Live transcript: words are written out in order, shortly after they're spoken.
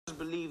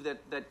believe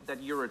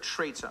that you're a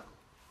traitor.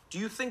 Do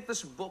you think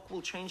this book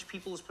will change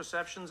people's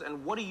perceptions,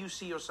 and what do you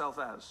see yourself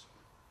as?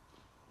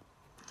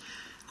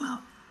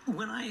 Well,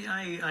 when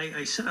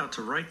I set out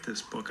to write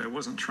this book, I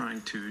wasn't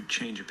trying to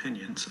change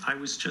opinions. I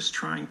was just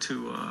trying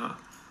to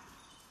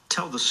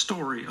tell the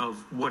story of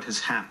what has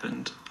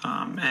happened.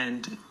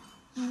 And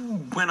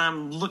when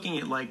I'm looking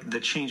at like the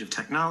change of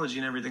technology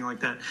and everything like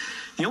that,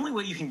 the only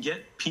way you can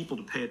get people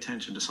to pay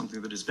attention to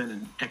something that has been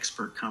an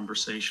expert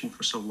conversation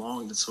for so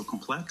long that's so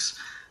complex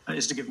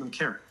is to give them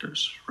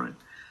characters, right?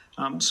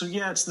 So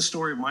yeah, it's the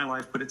story of my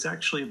life, but it's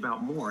actually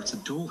about more. It's a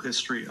dual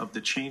history of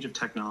the change of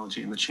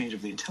technology and the change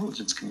of the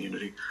intelligence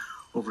community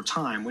over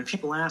time. When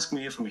people ask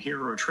me if I'm a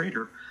hero or a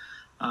traitor,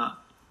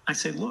 I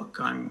say, look,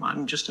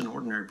 I'm just an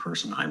ordinary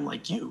person. I'm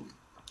like you.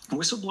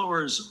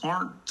 Whistleblowers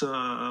aren't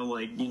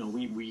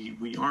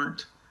we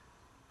aren't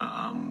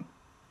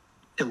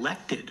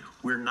elected.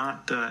 We're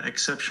not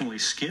exceptionally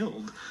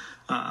skilled.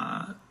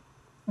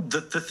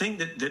 The thing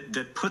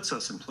that puts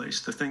us in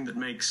place, the thing that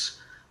makes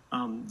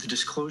the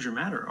disclosure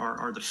matter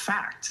are the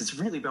facts. It's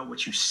really about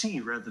what you see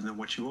rather than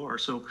what you are.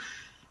 So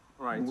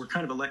right. We're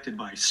kind of elected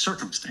by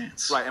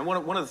circumstance. Right, and one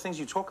of the things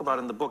you talk about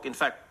in the book, in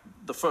fact,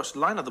 the first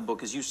line of the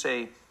book is you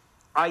say,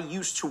 I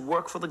used to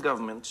work for the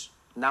government,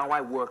 now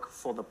I work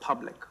for the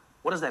public.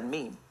 What does that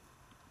mean?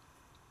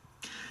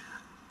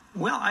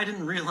 Well, I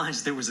didn't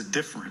realize there was a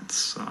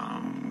difference.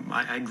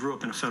 I grew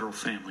up in a federal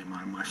family.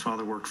 My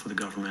father worked for the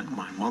government.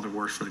 My mother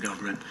worked for the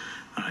government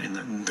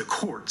in the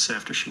courts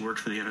after she worked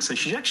for the NSA.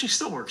 She actually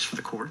still works for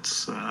the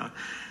courts.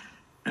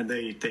 And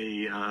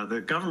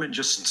the government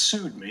just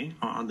sued me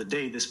on the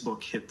day this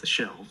book hit the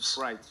shelves.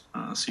 Right.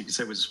 So you could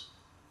say it was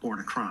born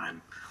a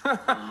crime.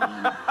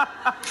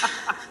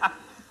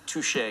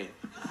 Touché.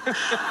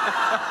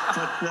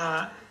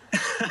 But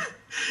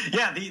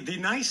yeah, the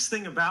nice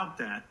thing about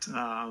that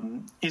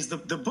is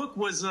the book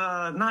was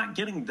not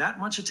getting that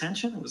much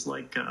attention. It was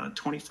like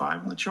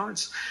 25 on the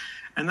charts.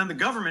 And then the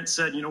government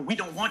said, we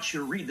don't want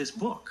you to read this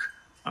book.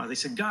 They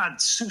said,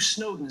 God, sue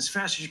Snowden as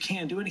fast as you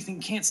can. Do anything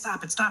you can.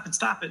 Stop it, stop it,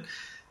 stop it.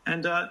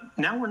 And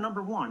now we're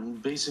number one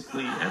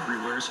basically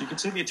everywhere. So you can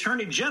say the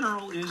Attorney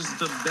General is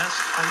the best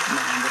hype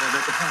man that I've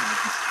ever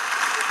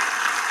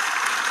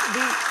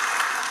had.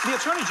 The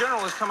Attorney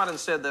General has come out and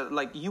said that,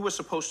 like, you were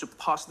supposed to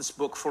pass this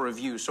book for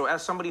review. So,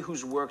 as somebody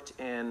who's worked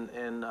in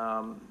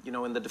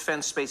the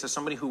defense space, as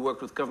somebody who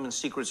worked with government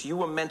secrets, you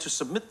were meant to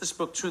submit this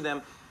book to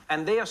them,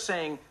 and they are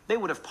saying they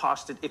would have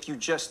passed it if you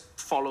just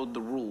followed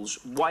the rules.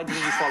 Why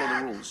didn't you follow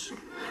the rules?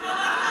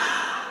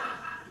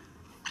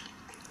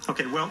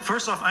 Okay, well,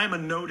 first off, I am a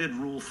noted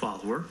rule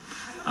follower.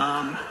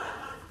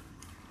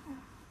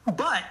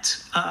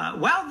 But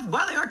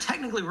while they are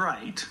technically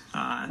right,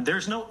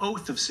 there's no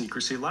oath of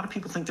secrecy. A lot of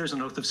people think there's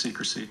an oath of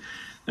secrecy.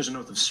 There's an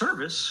oath of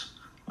service,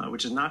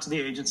 which is not to the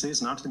agency,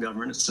 it's not to the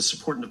government. It's to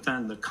support and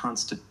defend the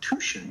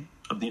Constitution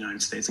of the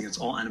United States against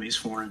all enemies,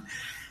 foreign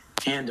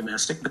and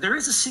domestic. But there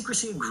is a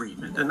secrecy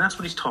agreement, and that's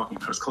what he's talking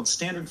about. It's called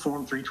Standard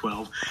Form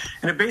 312.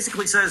 And it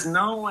basically says,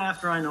 no,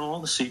 after I know all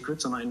the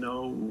secrets and I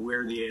know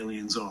where the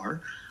aliens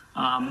are,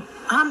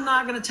 I'm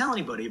not going to tell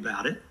anybody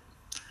about it.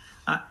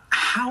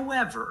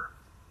 However,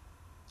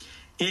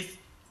 if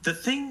the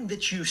thing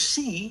that you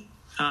see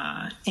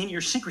in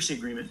your secrecy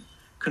agreement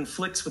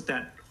conflicts with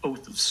that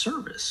oath of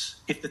service,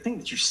 if the thing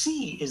that you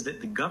see is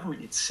that the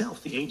government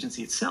itself, the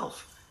agency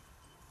itself,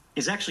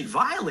 is actually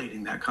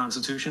violating that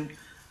Constitution,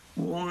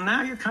 well,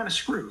 now you're kind of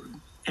screwed.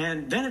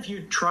 And then if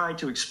you try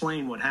to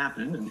explain what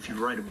happened, and if you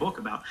write a book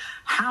about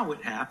how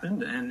it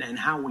happened and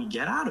how we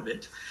get out of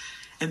it,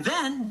 and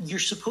then you're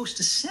supposed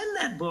to send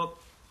that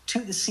book to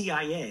the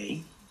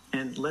CIA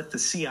and let the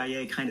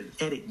CIA kind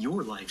of edit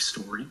your life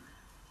story,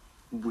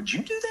 would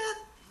you do that?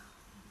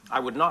 I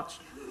would not.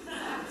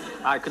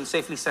 I can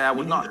safely say I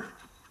would not.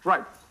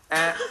 Right.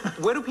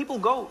 Where do people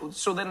go?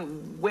 So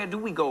then where do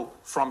we go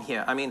from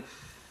here? I mean,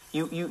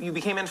 you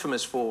became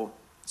infamous for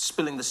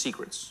spilling the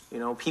secrets.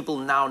 People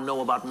now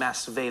know about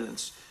mass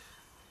surveillance.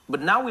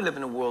 But now we live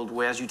in a world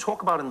where, as you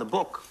talk about in the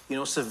book,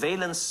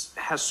 surveillance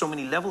has so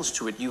many levels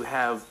to it. You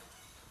have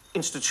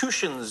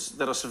institutions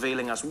that are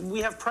surveilling us. We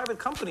have private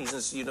companies,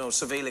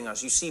 surveilling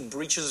us. You see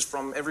breaches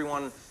from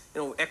everyone,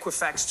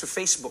 Equifax to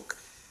Facebook.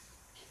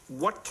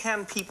 What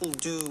can people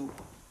do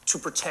to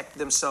protect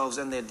themselves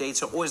and their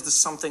data, or is this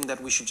something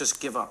that we should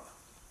just give up?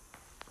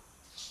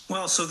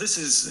 Well, so this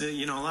is,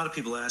 a lot of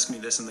people ask me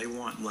this, and they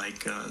want,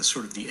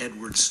 sort of the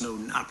Edward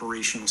Snowden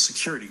operational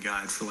security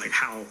guide for,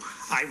 how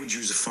I would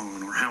use a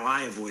phone or how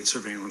I avoid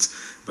surveillance.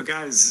 But,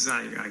 guys,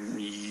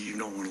 you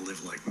don't want to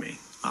live like me.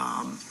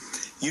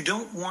 You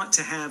don't want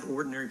to have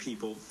ordinary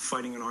people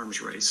fighting an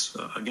arms race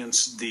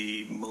against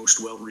the most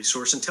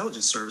well-resourced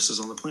intelligence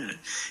services on the planet.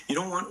 You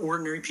don't want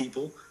ordinary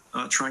people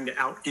trying to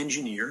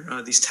out-engineer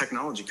these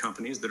technology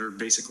companies that are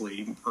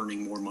basically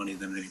earning more money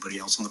than anybody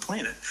else on the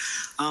planet.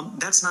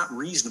 That's not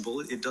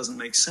reasonable. It doesn't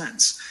make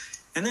sense.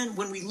 And then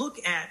when we look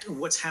at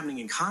what's happening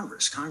in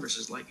Congress, Congress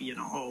is like,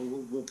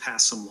 we'll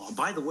pass some law.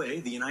 By the way,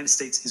 the United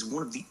States is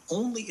one of the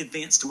only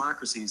advanced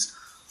democracies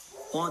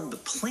on the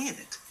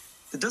planet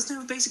that doesn't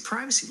have a basic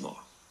privacy law.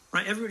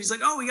 right? Everybody's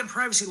like, oh, we got a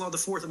privacy law, the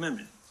Fourth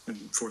Amendment. And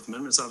the Fourth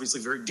Amendment is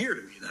obviously very dear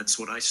to me. That's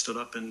what I stood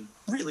up and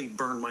really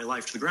burned my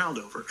life to the ground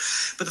over.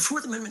 But the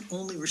Fourth Amendment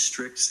only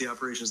restricts the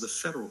operations of the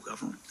federal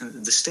government,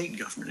 the state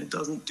government. It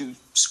doesn't do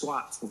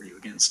squat for you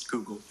against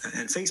Google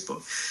and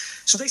Facebook.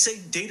 So they say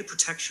data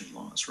protection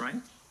laws, right?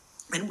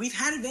 And we've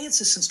had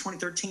advances since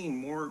 2013.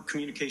 More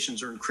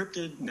communications are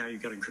encrypted. Now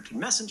you've got encrypted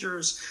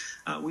messengers.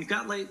 We've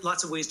got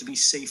lots of ways to be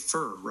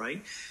safer,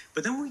 right?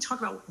 But then when we talk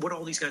about what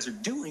all these guys are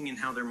doing and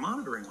how they're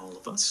monitoring all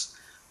of us,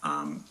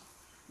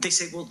 they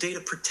say, well,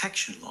 data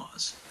protection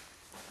laws.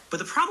 But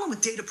the problem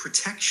with data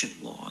protection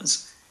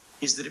laws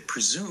is that it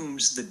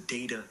presumes the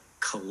data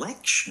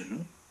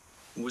collection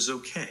was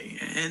okay.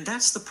 And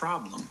that's the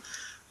problem.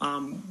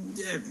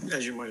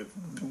 As you might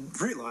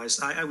have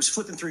realized, I was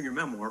flipping through your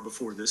memoir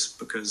before this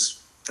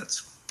because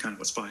that's kind of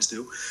what spies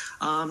do.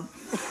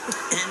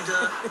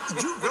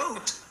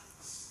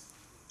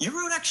 You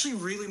wrote actually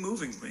really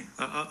movingly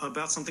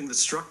about something that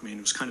struck me, and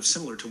it was kind of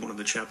similar to one of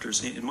the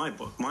chapters in my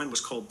book. Mine was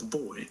called The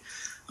Boy,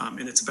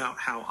 and it's about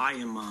how I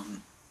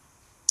am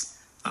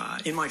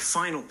in my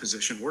final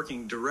position,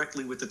 working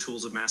directly with the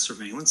tools of mass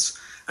surveillance.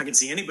 I can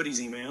see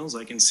anybody's emails.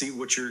 I can see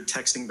what you're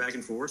texting back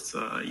and forth.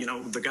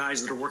 The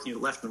guys that are working to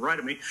the left and the right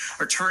of me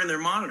are turning their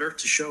monitor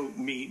to show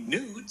me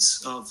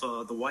nudes of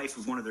the wife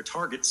of one of their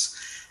targets.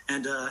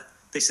 And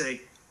they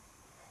say,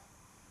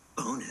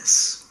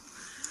 bonus.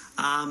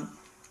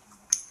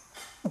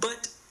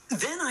 But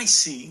then I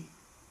see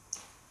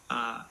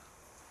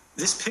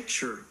this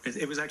picture.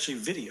 It was actually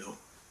a video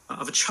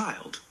of a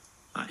child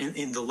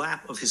in the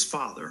lap of his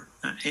father,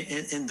 and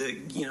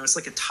it's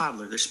like a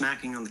toddler. They're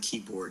smacking on the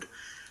keyboard,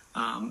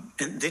 and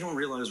they don't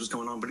realize what's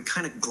going on. But it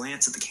kind of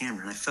glanced at the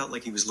camera, and I felt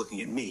like he was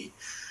looking at me.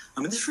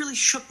 This really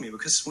shook me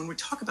because when we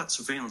talk about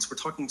surveillance, we're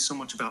talking so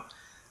much about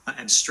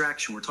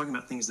abstraction. We're talking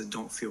about things that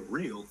don't feel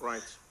real.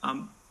 Right.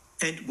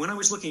 And when I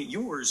was looking at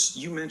yours,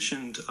 you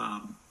mentioned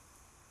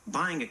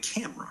buying a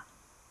camera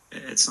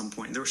at some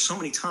point. There were so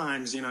many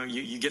times,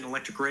 you get an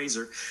electric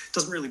razor, it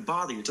doesn't really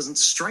bother you. It doesn't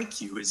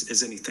strike you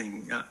as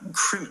anything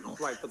criminal.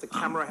 Right, but the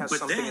camera has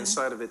something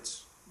inside of it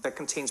that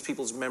contains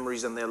people's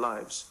memories and their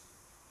lives.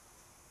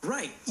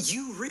 Right.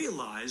 You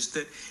realized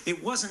that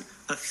it wasn't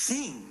a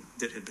thing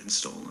that had been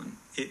stolen.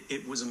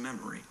 It was a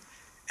memory.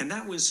 And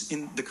that was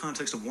in the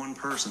context of one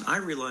person. I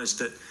realized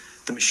that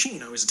the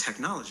machine, I was a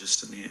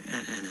technologist in the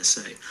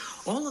NSA,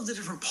 all of the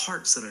different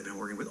parts that I've been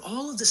working with,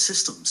 all of the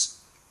systems,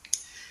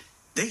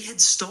 they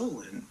had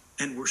stolen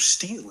and were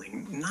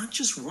stealing not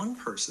just one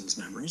person's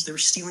memories, they were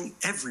stealing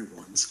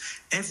everyone's,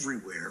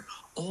 everywhere,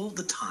 all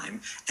the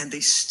time, and they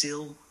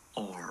still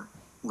are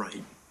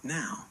right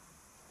now.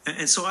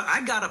 And so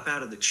I got up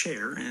out of the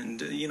chair,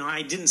 and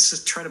I didn't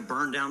try to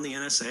burn down the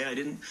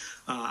NSA.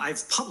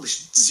 I've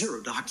published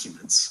 0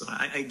 documents.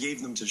 I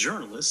gave them to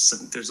journalists,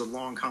 and there's a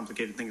long,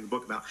 complicated thing in the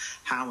book about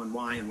how and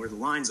why and where the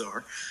lines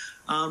are.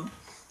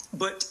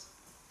 But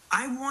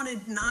I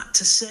wanted not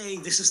to say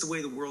this is the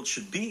way the world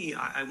should be.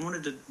 I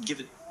wanted to give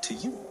it to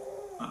you.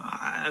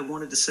 I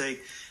wanted to say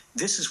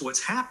this is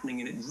what's happening,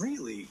 and it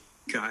really,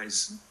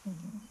 guys,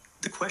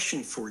 the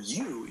question for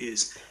you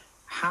is,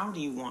 how do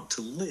you want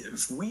to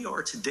live? We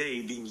are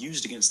today being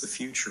used against the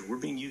future. We're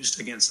being used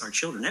against our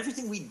children.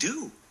 Everything we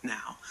do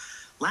now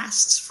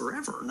lasts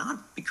forever,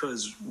 not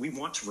because we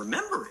want to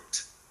remember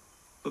it,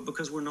 but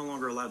because we're no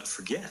longer allowed to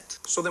forget.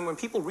 So then when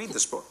people read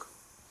this book,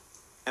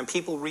 and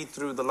people read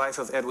through the life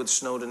of Edward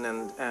Snowden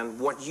and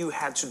what you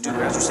had to do,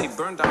 as you say,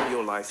 burn down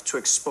your life to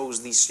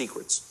expose these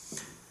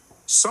secrets,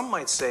 some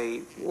might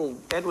say, well,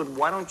 Edward,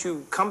 why don't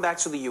you come back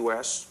to the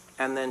U.S.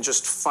 and then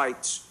just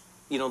fight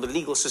the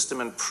legal system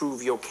and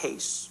prove your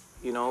case,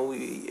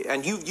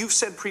 and you've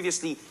said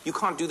previously you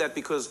can't do that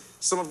because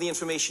some of the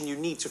information you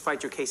need to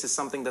fight your case is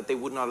something that they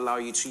would not allow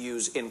you to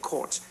use in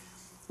court.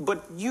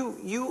 But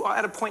you are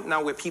at a point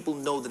now where people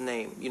know the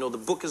name. The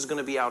book is going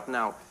to be out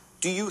now.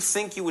 Do you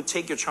think you would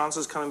take your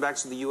chances coming back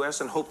to the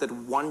U.S. and hope that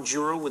one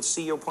juror would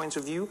see your point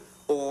of view?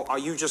 Or are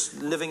you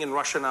just living in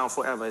Russia now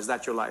forever? Is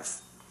that your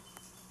life?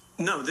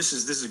 No, this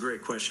is a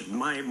great question.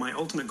 My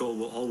ultimate goal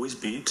will always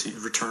be to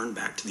return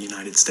back to the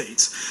United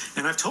States.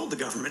 And I've told the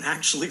government,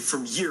 actually,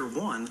 from year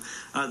one,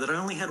 that I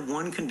only had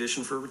one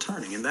condition for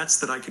returning, and that's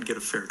that I could get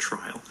a fair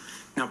trial.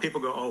 Now, people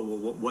go, oh,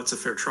 well, what's a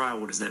fair trial?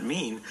 What does that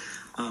mean?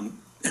 And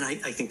I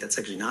think that's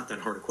actually not that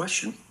hard a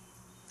question.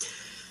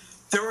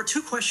 There are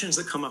 2 questions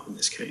that come up in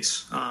this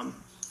case.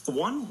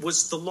 One,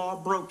 was the law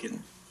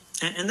broken?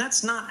 And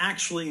that's not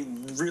actually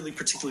really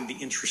particularly the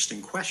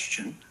interesting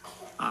question.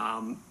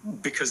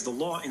 Because the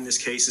law in this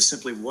case is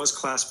simply was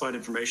classified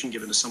information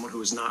given to someone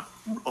who is not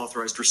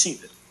authorized to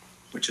receive it,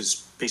 which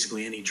is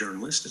basically any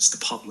journalist. It's the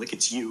public,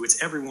 it's you,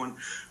 it's everyone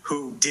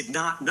who did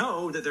not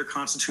know that their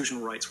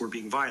constitutional rights were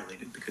being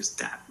violated because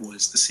that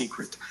was the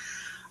secret.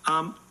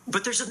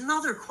 But there's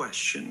another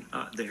question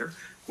there,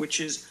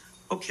 which is,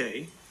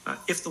 okay,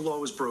 if the law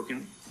was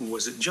broken,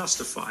 was it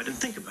justified? And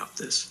think about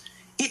this.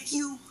 If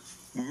you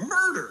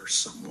murder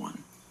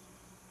someone,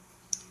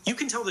 you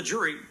can tell the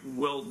jury,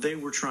 well, they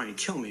were trying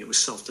to kill me. It was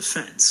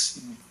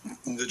self-defense.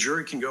 The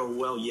jury can go,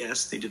 well,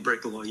 yes, they did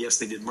break the law. Yes,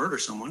 they did murder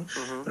someone,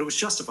 but it was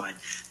justified.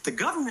 The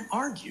government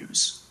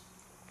argues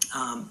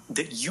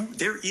that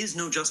there is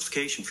no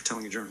justification for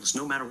telling a journalist,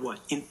 no matter what.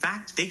 In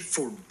fact, they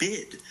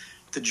forbid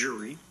the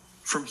jury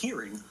from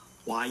hearing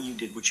why you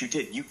did what you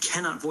did. You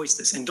cannot voice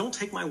this. And don't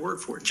take my word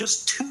for it.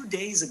 Just 2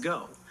 days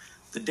ago,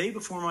 the day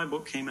before my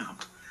book came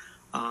out,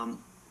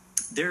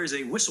 there is a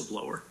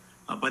whistleblower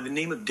by the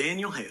name of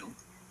Daniel Hale.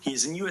 He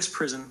is in U.S.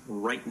 prison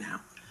right now.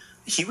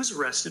 He was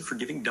arrested for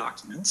giving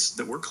documents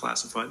that were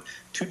classified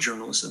to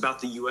journalists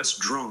about the U.S.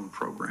 drone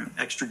program,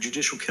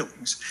 extrajudicial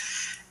killings.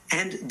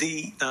 And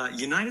the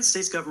United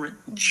States government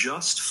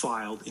just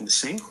filed in the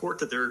same court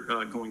that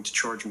they're going to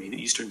charge me,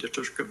 the Eastern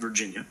District of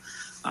Virginia.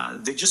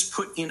 They just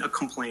put in a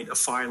complaint, a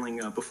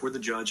filing before the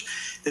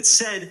judge that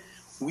said,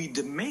 we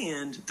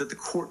demand that the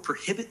court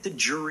prohibit the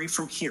jury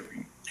from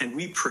hearing, and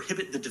we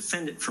prohibit the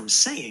defendant from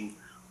saying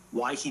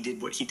why he did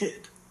what he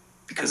did.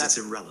 Because it's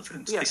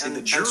irrelevant. Yeah, they say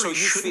the jury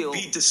shouldn't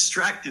be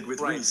distracted with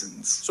right.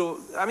 reasons. So,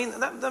 I mean,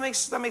 that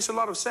makes a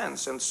lot of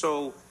sense. And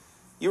so,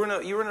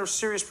 you're in a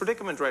serious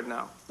predicament right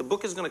now. The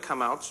book is going to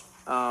come out.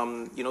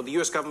 The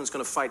U.S. government's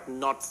going to fight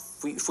not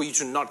for you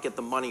to not get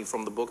the money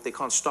from the book. They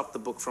can't stop the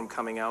book from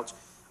coming out.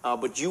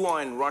 But you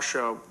are in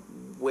Russia,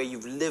 where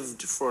you've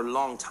lived for a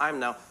long time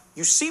now.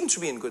 You seem to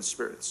be in good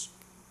spirits,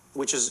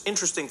 which is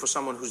interesting for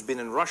someone who's been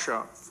in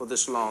Russia for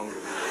this long.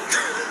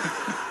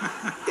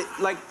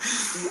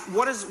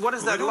 What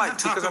is that like?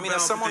 Because, I mean,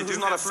 as someone who's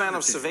not a fan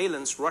of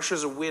surveillance,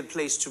 Russia's a weird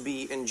place to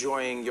be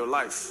enjoying your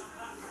life.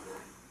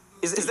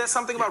 Is there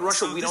something about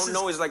Russia we don't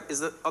know?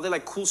 Are there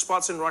like cool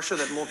spots in Russia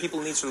that more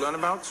people need to learn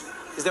about?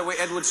 Is that where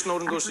Edward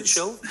Snowden goes to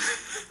chill?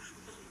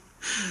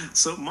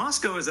 So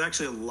Moscow is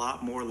actually a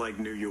lot more like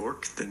New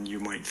York than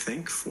you might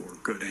think, for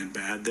good and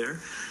bad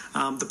there.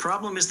 The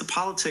problem is the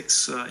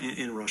politics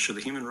in Russia, the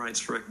human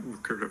rights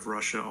record of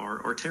Russia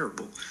are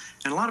terrible.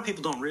 And a lot of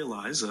people don't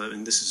realize,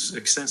 and this is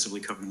extensively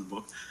covered in the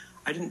book,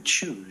 I didn't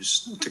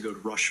choose to go to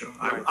Russia.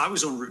 Right. I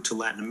was en route to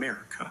Latin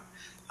America.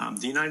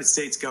 The United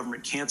States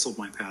government canceled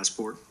my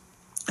passport.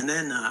 And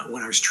then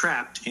when I was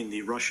trapped in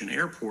the Russian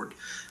airport,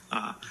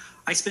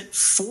 I spent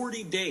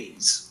 40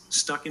 days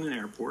stuck in an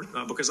airport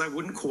because I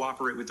wouldn't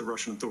cooperate with the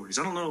Russian authorities.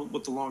 I don't know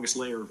what the longest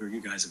layover you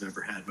guys have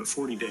ever had, but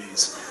 40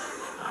 days.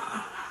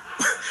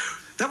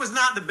 That was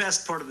not the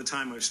best part of the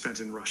time I've spent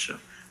in Russia.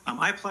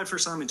 I applied for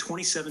asylum in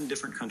 27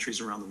 different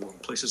countries around the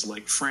world, places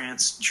like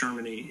France,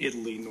 Germany,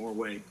 Italy,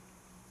 Norway.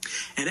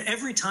 And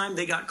every time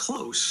they got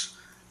close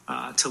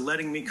to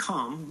letting me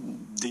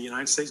come, the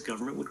United States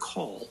government would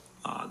call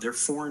their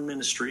foreign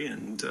ministry,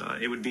 and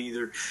it would be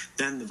either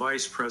then the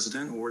vice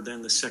president or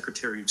then the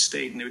secretary of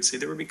state, and they would say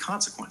there would be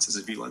consequences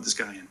if you let this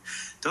guy in.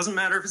 Doesn't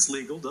matter if it's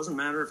legal, doesn't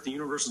matter if the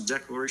Universal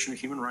Declaration of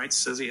Human Rights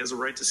says he has a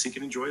right to seek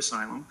and enjoy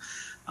asylum.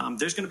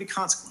 There's going to be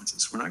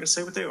consequences. We're not going to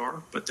say what they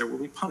are, but there will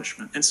be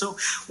punishment. And so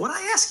what I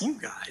ask you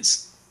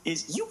guys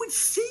is, you would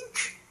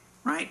think,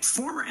 right,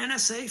 former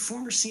NSA,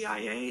 former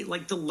CIA,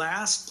 like the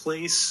last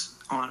place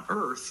on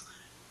earth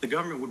the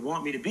government would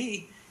want me to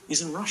be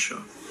is in Russia.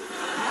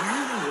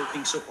 Why are they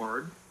working so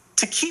hard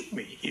to keep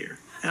me here?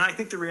 And I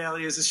think the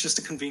reality is it's just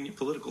a convenient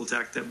political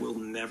attack that will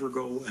never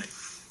go away.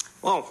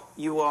 Well,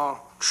 you are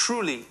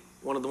truly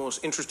one of the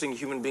most interesting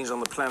human beings on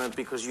the planet,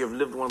 because you have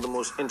lived one of the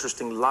most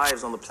interesting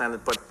lives on the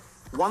planet. But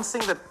one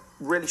thing that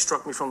really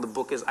struck me from the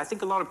book is I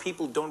think a lot of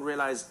people don't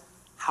realize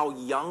how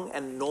young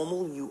and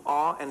normal you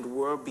are and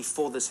were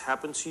before this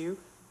happened to you.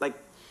 Like,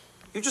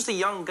 you're just a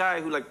young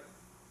guy who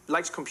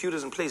likes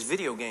computers and plays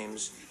video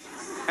games.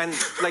 And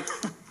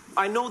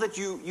I know that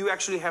you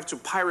actually have to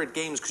pirate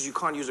games because you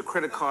can't use a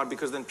credit card,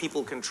 because then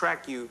people can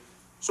track you.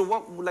 So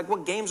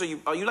what games are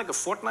you like a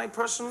Fortnite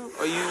person?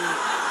 Are you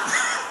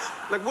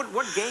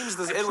what games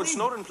does Edward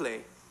Snowden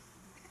play?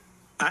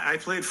 I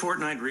played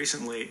Fortnite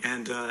recently,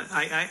 and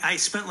I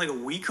spent like a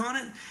week on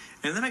it,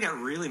 and then I got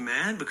really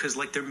mad because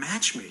their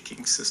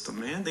matchmaking system,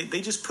 man,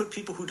 they just put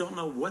people who don't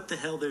know what the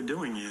hell they're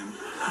doing in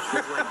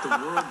with the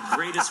world's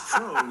greatest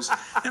pros,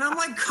 and I'm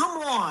like, come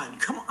on,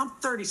 I'm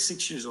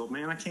 36 years old,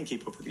 man, I can't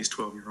keep up with these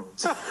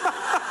 12-year-olds.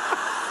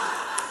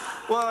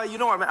 Well,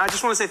 I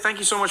just want to say thank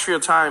you so much for your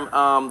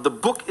time. The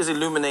book is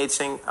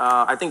illuminating.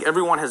 I think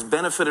everyone has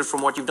benefited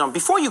from what you've done.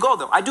 Before you go,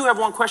 though, I do have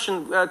one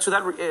question to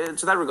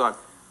that regard.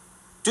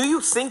 Do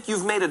you think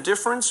you've made a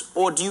difference,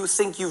 or do you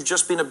think you've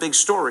just been a big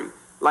story?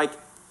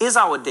 Is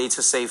our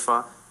data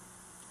safer?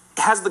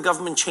 Has the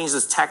government changed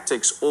its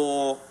tactics,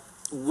 or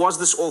was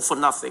this all for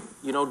nothing?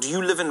 Do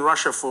you live in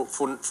Russia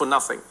for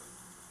nothing?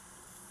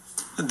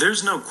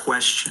 There's no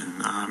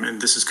question,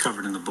 and this is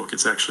covered in the book.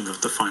 It's actually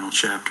the final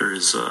chapter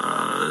is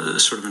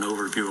sort of an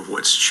overview of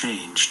what's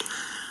changed.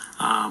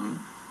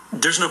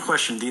 There's no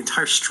question the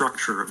entire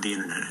structure of the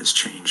internet has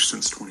changed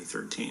since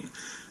 2013.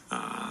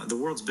 The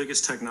world's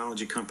biggest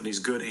technology companies,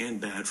 good and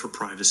bad for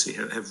privacy,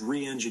 have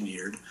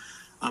re-engineered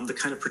the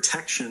kind of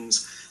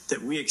protections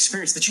that we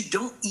experience that you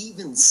don't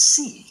even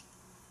see,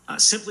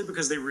 simply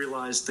because they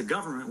realized the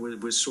government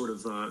was sort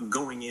of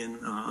going in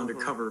under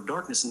cover of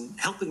darkness and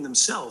helping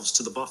themselves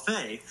to the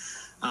buffet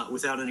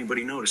without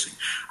anybody noticing.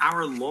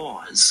 Our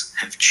laws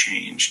have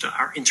changed.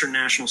 Our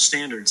international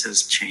standards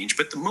has changed.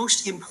 But the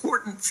most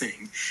important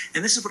thing,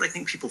 and this is what I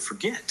think people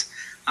forget,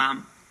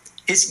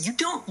 is you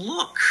don't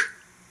look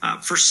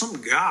for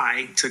some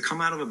guy to come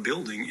out of a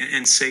building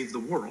and save the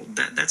world.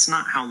 That's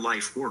not how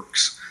life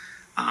works.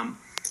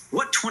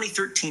 What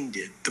 2013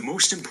 did, the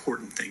most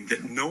important thing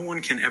that no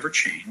one can ever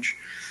change,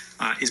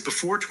 is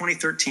before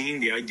 2013,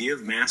 the idea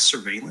of mass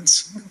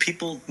surveillance,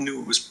 people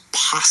knew it was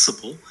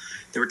possible.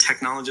 There were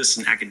technologists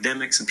and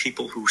academics and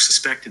people who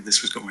suspected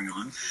this was going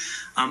on.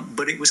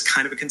 But it was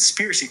kind of a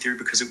conspiracy theory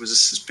because it was a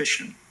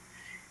suspicion.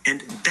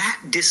 And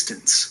that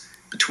distance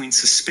between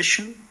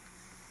suspicion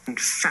and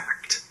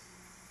fact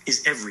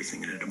is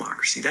everything in a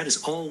democracy. That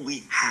is all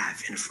we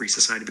have in a free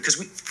society, because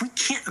if we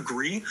can't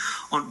agree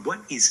on what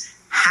is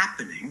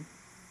happening,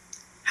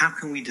 how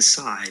can we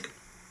decide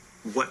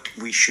what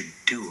we should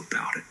do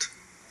about it?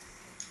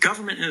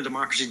 Government in a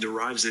democracy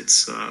derives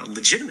its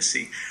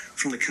legitimacy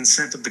from the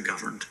consent of the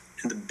governed.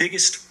 And the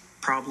biggest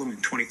problem in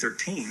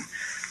 2013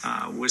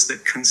 was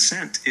that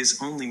consent is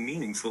only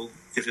meaningful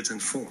if it's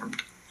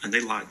informed. And they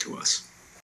lied to us.